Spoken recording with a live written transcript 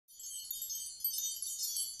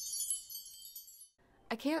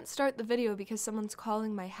I can't start the video because someone's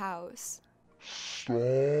calling my house. Stop.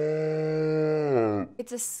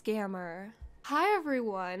 It's a scammer. Hi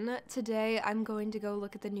everyone. Today I'm going to go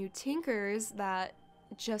look at the new Tinkers that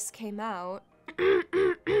just came out.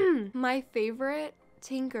 My favorite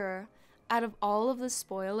Tinker out of all of the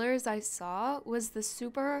spoilers I saw was the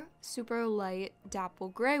super light dapple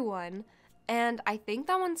gray one, and I think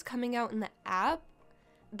that one's coming out in the app.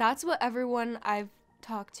 That's what everyone I've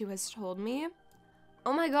talked to has told me.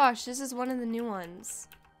 Oh my gosh, this is one of the new ones.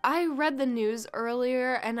 I read the news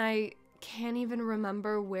earlier and I can't even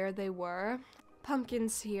remember where they were.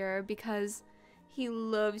 Pumpkin's here because he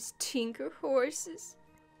loves Tinker horses.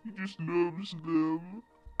 He just loves them.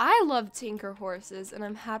 I love Tinker horses and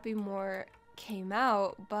I'm happy more came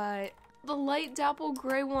out, but the light dapple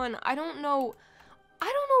gray one, I don't know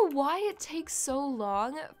why it takes so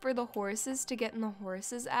long for the horses to get in the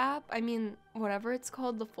horses app. I mean, whatever it's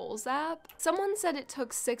called, the Foals app. Someone said it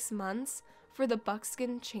took 6 months for the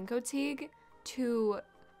buckskin Chincoteague to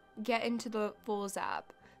get into the Foals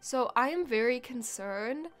app. So I am very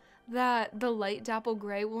concerned that the light dapple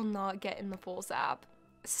gray will not get in the Foals app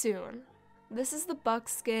soon. This is the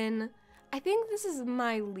buckskin. I think this is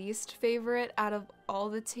my least favorite out of all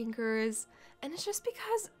the Tinkers, and it's just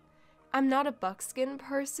because I'm not a buckskin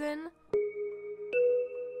person.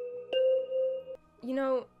 You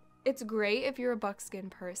know, it's great if you're a buckskin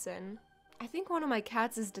person. I think one of my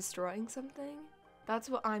cats is destroying something. That's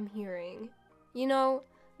what I'm hearing. You know,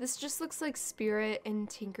 this just looks like Spirit and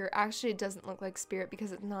Tinker. Actually, it doesn't look like Spirit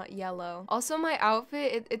because it's not yellow. Also, my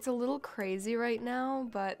outfit, it's a little crazy right now,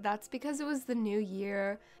 but that's because it was the new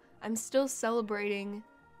year. I'm still celebrating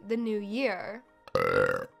the new year.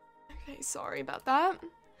 Okay, sorry about that.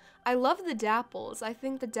 I love the dapples. I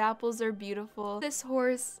think the dapples are beautiful. This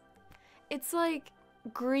horse, it's like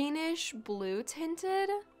greenish blue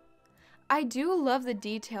tinted. I do love the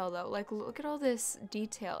detail though. Like, look at all this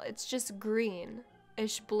detail. It's just greenish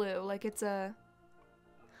blue. Like it's a...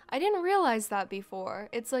 I didn't realize that before.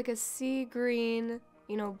 It's like a sea green,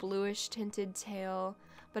 you know, bluish tinted tail.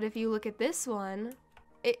 But if you look at this one,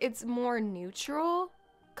 it's more neutral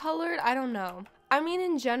colored. I don't know. I mean,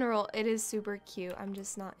 in general, it is super cute. I'm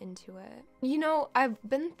just not into it. You know, I've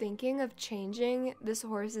been thinking of changing this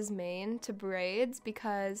horse's mane to braids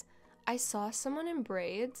because I saw someone in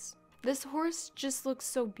braids. This horse just looks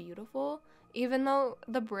so beautiful, even though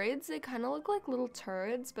the braids, they kind of look like little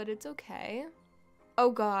turds, but it's okay.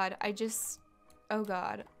 Oh god, oh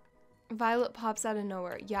god. Violet pops out of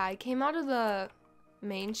nowhere. Yeah, I came out of the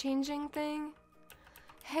mane changing thing.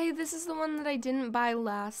 Hey, this is the one that I didn't buy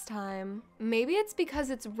last time. Maybe it's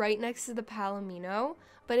because it's right next to the Palomino,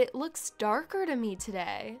 but it looks darker to me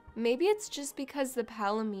today. Maybe it's just because the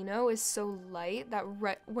Palomino is so light that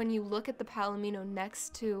when you look at the Palomino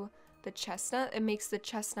next to the chestnut, it makes the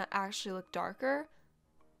chestnut actually look darker.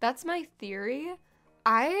 That's my theory.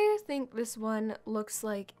 I think this one looks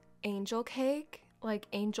like angel cake, like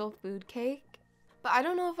angel food cake. But I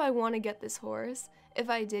don't know if I want to get this horse. If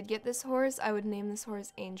I did get this horse, I would name this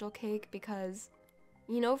horse Angel Cake because,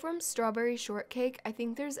 you know, from Strawberry Shortcake, I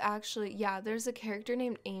think there's actually, yeah, there's a character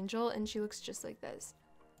named Angel and she looks just like this.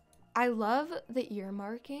 I love the ear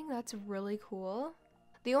marking. That's really cool.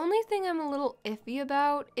 The only thing I'm a little iffy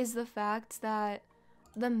about is the fact that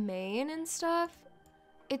the mane and stuff,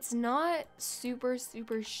 it's not super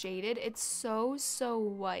shaded. It's so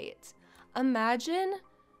white. Imagine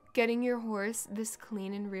getting your horse this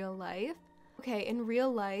clean in real life. Okay, in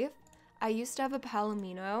real life, I used to have a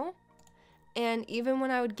Palomino, and even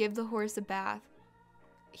when I would give the horse a bath,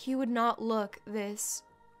 he would not look this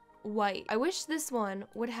white. I wish this one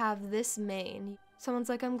would have this mane. Someone's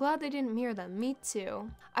like, I'm glad they didn't mirror them. Me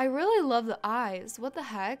too. I really love the eyes. What the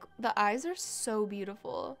heck? The eyes are so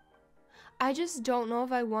beautiful. I just don't know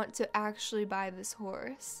if I want to actually buy this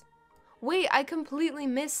horse. Wait, I completely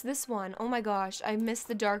missed this one. Oh my gosh, I missed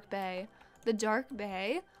the Dark Bay. The Dark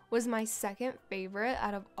Bay was my second favorite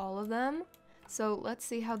out of all of them. So let's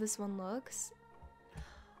see how this one looks.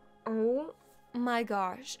 Oh my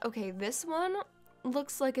gosh. Okay, this one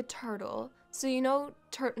looks like a turtle. So you know,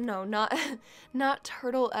 no, not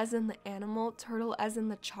turtle as in the animal, turtle as in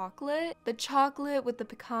the chocolate. The chocolate with the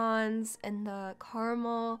pecans and the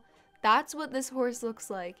caramel. That's what this horse looks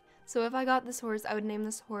like. So if I got this horse, I would name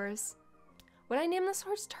this horse... Would I name this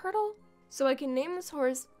horse Turtle? So I can name this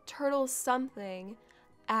horse Turtle something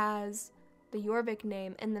as the Jorvik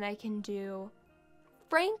name, and then I can do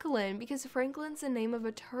Franklin, because Franklin's the name of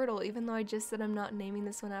a turtle, even though I just said I'm not naming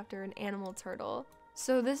this one after an animal turtle.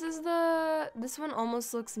 So this one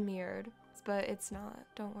almost looks mirrored, but it's not,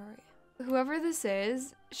 don't worry. Whoever this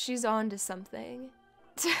is, she's on to something.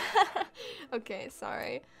 Okay,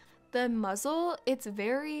 sorry. The muzzle, it's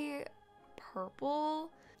very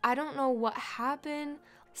purple. I don't know what happened.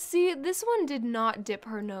 See, this one did not dip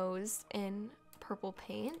her nose in purple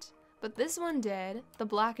paint, but this one did. The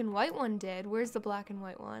black and white one did. Where's the black and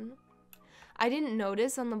white one? I didn't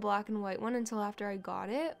notice on the black and white one until after I got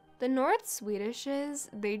it. The North Swedishes,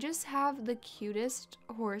 they just have the cutest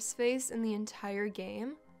horse face in the entire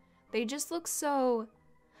game. They just look so,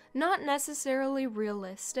 not necessarily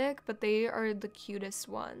realistic, but they are the cutest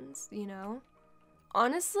ones, you know?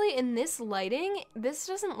 Honestly, in this lighting, this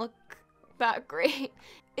doesn't look that great.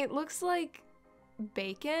 It looks like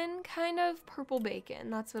bacon, kind of purple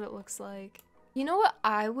bacon. That's what it looks like. You know what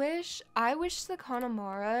I wish? I wish the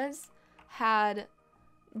Connemara's had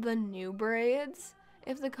the new braids.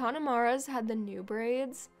 If the Connemara's had the new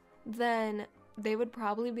braids, then they would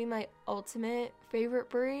probably be my ultimate favorite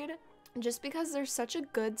breed, just because they're such a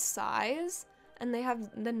good size and they have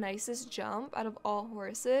the nicest jump out of all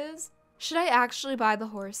horses. Should I actually buy the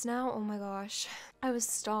horse now? Oh my gosh, I was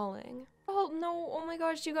stalling. Oh no, oh my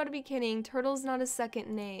gosh, you gotta be kidding. Turtle's not a second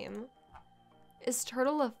name. Is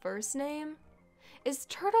Turtle a first name? Is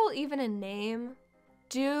Turtle even a name?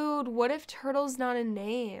 Dude, what if Turtle's not a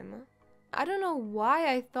name? I don't know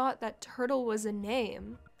why I thought that Turtle was a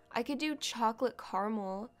name. I could do Chocolate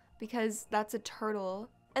Caramel because that's a turtle.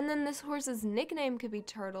 And then this horse's nickname could be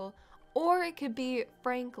Turtle, or it could be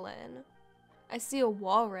Franklin. I see a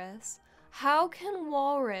walrus. How can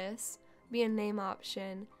walrus be a name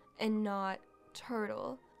option and not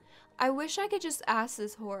turtle? I wish I could just ask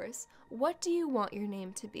this horse, what do you want your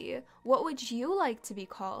name to be? What would you like to be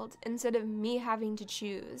called? Instead of me having to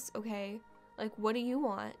choose, okay? Like, what do you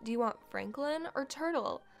want? Do you want Franklin or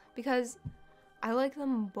Turtle? Because I like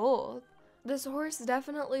them both. This horse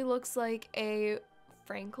definitely looks like a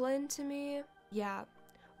Franklin to me. Yeah,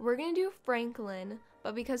 we're gonna do Franklin,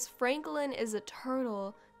 but because Franklin is a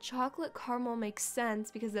turtle, Chocolate Caramel makes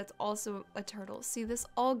sense because that's also a turtle. See, this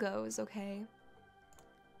all goes, okay?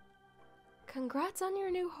 Congrats on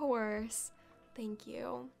your new horse. Thank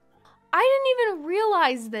you. I didn't even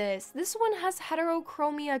realize this. This one has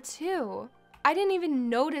heterochromia too. I didn't even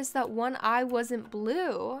notice that one eye wasn't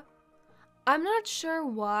blue. I'm not sure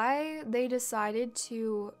why they decided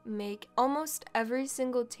to make almost every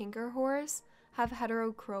single Tinker horse have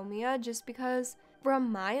heterochromia, just because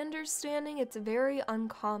from my understanding it's very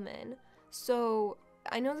uncommon. So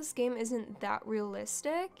I know this game isn't that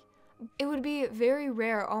realistic. It would be very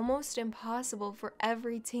rare, almost impossible for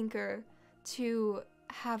every Tinker to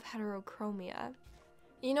have heterochromia.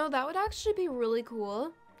 You know, that would actually be really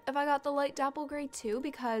cool if I got the light dapple gray too,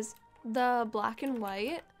 because the black and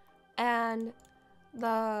white and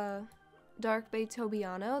the dark bay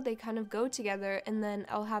Tobiano, they kind of go together, and then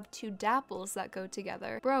I'll have two dapples that go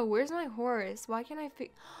together. Bro, where's my horse? Why can't I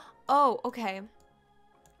Oh, okay.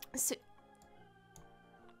 So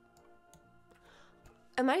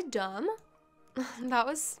am I dumb? That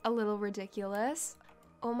was a little ridiculous.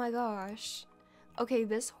 Oh my gosh. Okay,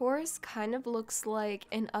 this horse kind of looks like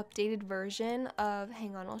an updated version of,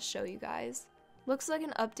 hang on, I'll show you guys. Looks like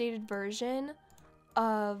an updated version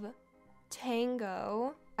of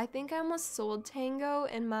Tango. I think I almost sold Tango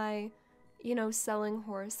in my, you know, selling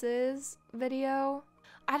horses video.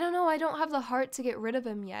 I don't know, I don't have the heart to get rid of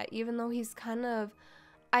him yet, even though he's kind of,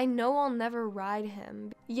 I know I'll never ride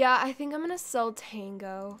him. Yeah, I think I'm gonna sell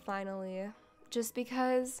Tango, finally. Just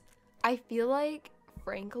because I feel like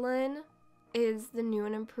Franklin is the new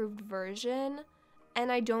and improved version,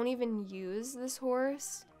 and I don't even use this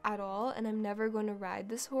horse at all, and I'm never going to ride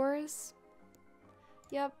this horse.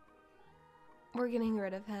 Yep, we're getting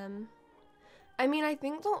rid of him. I mean, I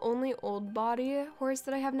think the only old body horse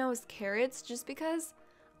that I have now is Carrots, just because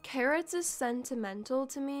Carrots is sentimental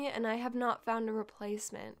to me, and I have not found a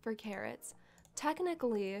replacement for Carrots.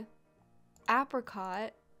 Technically,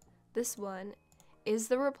 Apricot, this one, is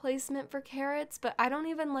the replacement for Carrots, but I don't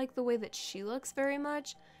even like the way that she looks very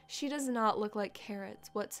much. She does not look like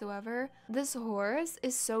Carrots whatsoever. This horse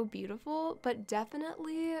is so beautiful, but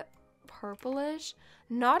definitely purplish.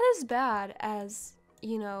 Not as bad as,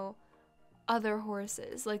 you know, other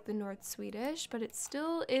horses like the North Swedish, but it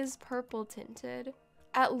still is purple tinted.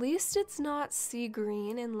 At least it's not sea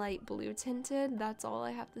green and light blue tinted. That's all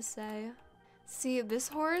I have to say. See, this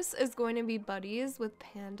horse is going to be buddies with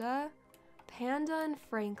Panda. Panda and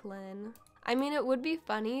Franklin. I mean, it would be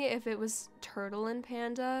funny if it was Turtle and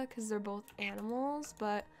Panda because they're both animals,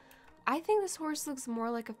 but I think this horse looks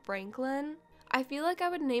more like a Franklin. I feel like I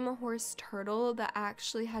would name a horse Turtle that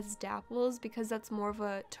actually has dapples because that's more of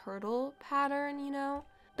a turtle pattern, you know?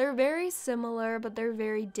 They're very similar, but they're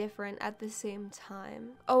very different at the same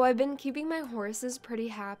time. Oh, I've been keeping my horses pretty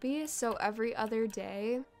happy, so every other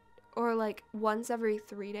day, or like once every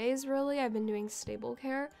 3 days really, I've been doing stable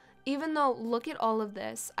care. Even though, look at all of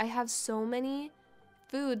this, I have so many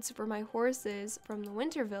foods for my horses from the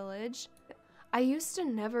winter village. I used to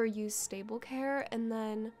never use stable care, and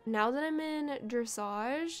then now that I'm in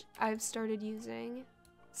dressage, I've started using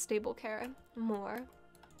stable care more.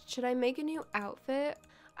 Should I make a new outfit?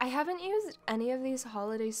 I haven't used any of these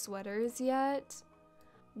holiday sweaters yet.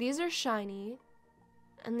 These are shiny,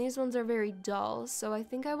 and these ones are very dull, so I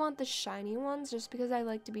think I want the shiny ones just because I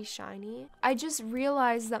like to be shiny. I just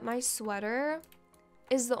realized that my sweater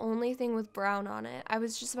is the only thing with brown on it. I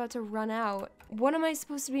was just about to run out. What am I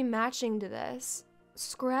supposed to be matching to this?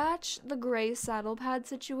 Scratch the gray saddle pad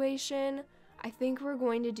situation. I think we're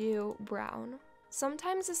going to do brown.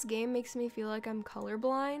 Sometimes this game makes me feel like I'm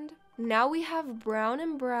colorblind. Now we have brown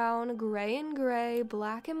and brown, gray and gray,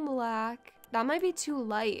 black and black. That might be too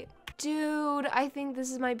light. Dude, I think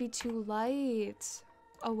this might be too light.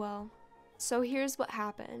 Oh well. So here's what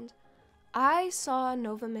happened. I saw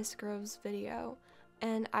Nova Misgrove's video,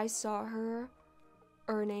 and I saw her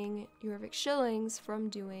earning Jorvik shillings from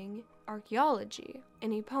doing archaeology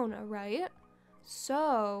in Epona, right?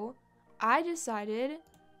 So I decided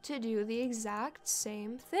to do the exact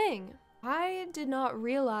same thing. I did not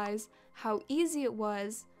realize how easy it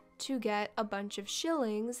was to get a bunch of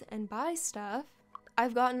shillings and buy stuff.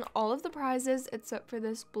 I've gotten all of the prizes except for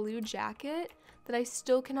this blue jacket that I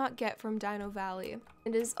still cannot get from Dino Valley.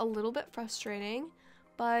 It is a little bit frustrating,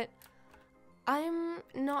 but I'm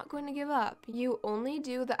not going to give up. You only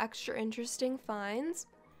do the extra interesting finds.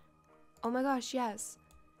 Oh my gosh, yes.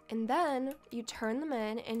 And then you turn them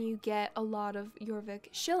in and you get a lot of Jorvik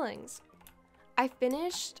shillings. I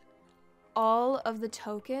finished all of the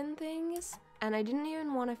token things, and I didn't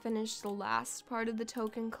even want to finish the last part of the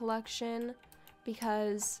token collection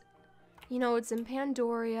because, you know, it's in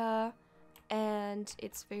Pandoria and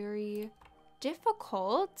it's very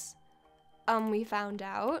difficult. We found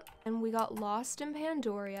out, and we got lost in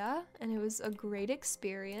Pandoria, and it was a great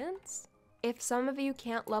experience. If some of you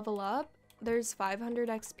can't level up, there's 500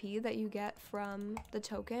 XP that you get from the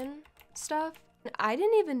token stuff. I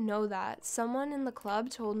didn't even know that. Someone in the club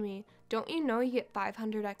told me, don't you know you get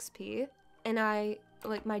 500 XP? And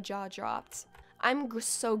my jaw dropped. I'm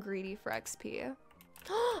so greedy for XP.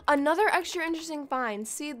 Another extra interesting find.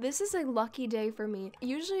 See, this is a lucky day for me.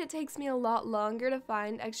 Usually it takes me a lot longer to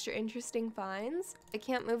find extra interesting finds. I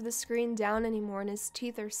can't move the screen down anymore and his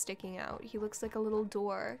teeth are sticking out. He looks like a little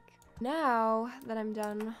dork. Now that I'm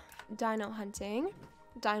done dino hunting,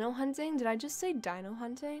 did I just say dino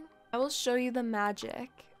hunting? I will show you the magic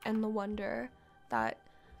and the wonder that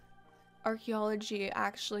archaeology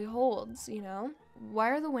actually holds, you know? Why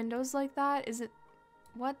are the windows like that?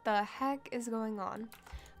 What the heck is going on?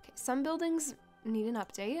 Okay, some buildings need an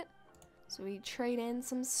update. So we trade in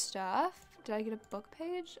some stuff. Did I get a book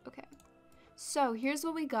page? Okay. So here's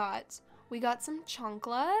what we got. We got some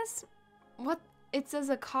chanclas. What? It says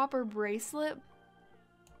a copper bracelet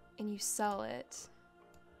and you sell it.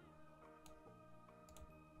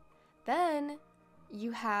 Then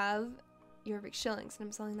you have Jorvik shillings, and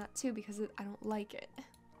I'm selling that too because I don't like it.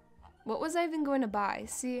 What was I even going to buy?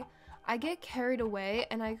 See, I get carried away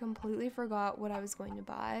and I completely forgot what I was going to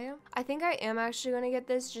buy. I think I am actually going to get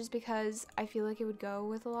this just because I feel like it would go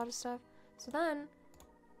with a lot of stuff. So then,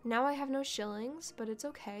 now I have no shillings, but it's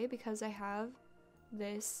okay because I have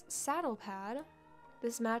this saddle pad.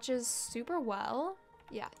 This matches super well.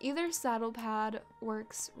 Yeah, either saddle pad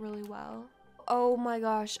works really well. Oh my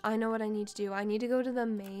gosh, I know what I need to do. I need to go to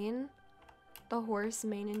the horse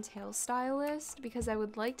mane and tail stylist, because I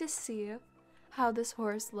would like to see how this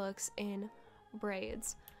horse looks in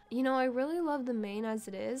braids. You know, I really love the mane as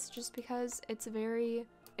it is, just because it's very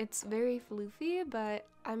floofy, but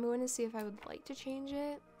I'm going to see if I would like to change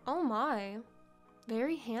it. Oh my,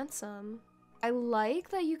 very handsome. I like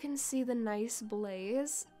that you can see the nice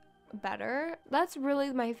blaze better. That's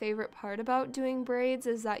really my favorite part about doing braids,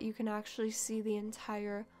 is that you can actually see the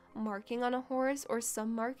entire marking on a horse, or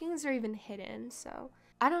some markings are even hidden. So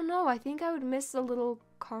I don't know, I think I would miss a little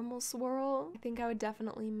caramel swirl. I think I would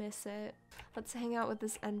definitely miss it. Let's hang out with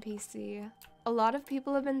this NPC. A lot of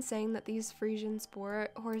people have been saying that these Frisian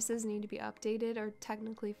sport horses need to be updated, or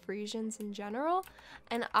technically Frisians in general,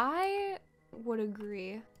 and I would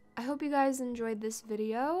agree. I hope you guys enjoyed this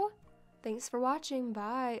video. Thanks for watching,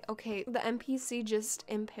 bye. Okay, the NPC just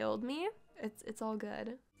impaled me. It's all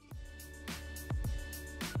good.